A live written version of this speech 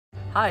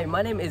Hi,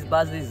 my name is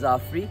Bazli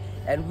Zafri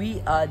and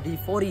we are the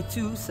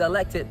 42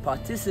 selected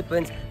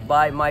participants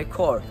by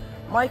MyCorps.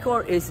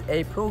 MyCorps is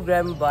a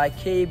program by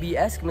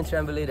KBS,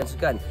 Kementerian Belia dan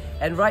Sukan.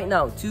 And right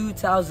now,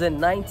 2019,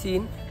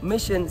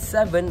 Mission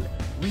 7,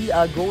 we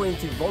are going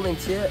to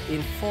volunteer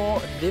in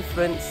 4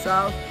 different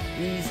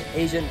Southeast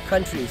Asian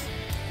countries.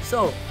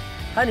 So,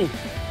 Hani,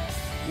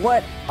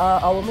 what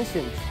are our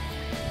missions?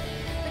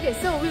 Okay,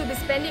 so we'll be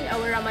spending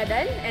our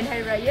Ramadan and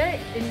Hari Raya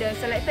in the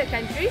selected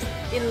countries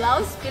in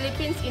Laos,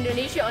 Philippines,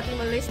 Indonesia or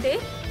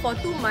Timor-Leste for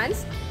 2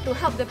 months to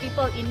help the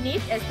people in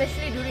need,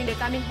 especially during the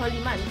coming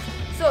holy months.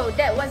 So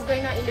that's what's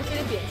going on in the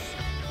Philippines.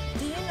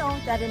 Do you know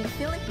that in the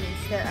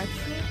Philippines there are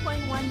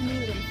 3.1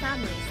 million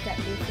families that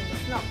live in the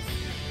slums?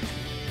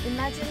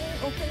 Imagining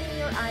opening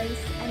your eyes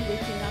and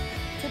waking up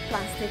to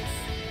plastics,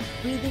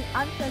 breathing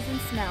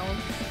unpleasant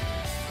smells,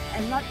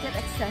 and not get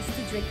access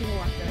to drinking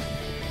water.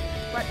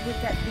 What would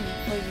that be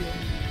for you?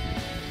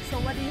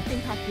 So what do you think,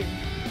 Hakim?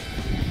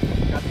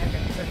 Kami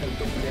akan usahakan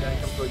untuk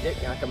menjalankan projek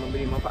yang akan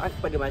memberi manfaat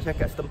kepada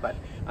masyarakat setempat.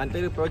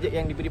 Antara projek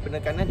yang diberi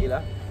penekanan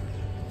ialah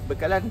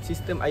bekalan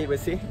sistem air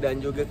bersih dan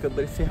juga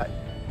kebersihan.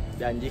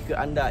 Dan jika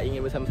anda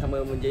ingin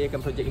bersama-sama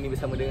menjayakan projek ini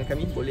bersama dengan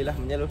kami, bolehlah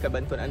menyalurkan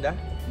bantuan anda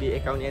di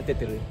akaun yang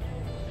tertera.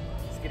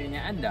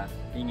 Sekiranya anda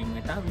ingin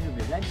mengetahui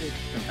lebih lanjut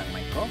tentang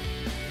MyCorps,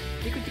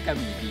 ikuti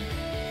kami di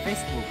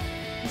Facebook,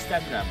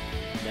 Instagram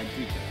dan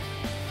Twitter.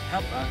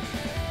 Help us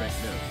spread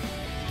love,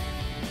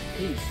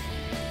 Peace,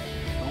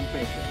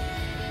 compassion,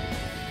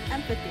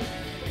 Empathy.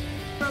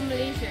 From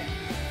Malaysia.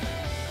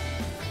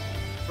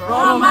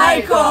 from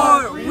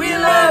MyCorps, we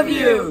love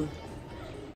you!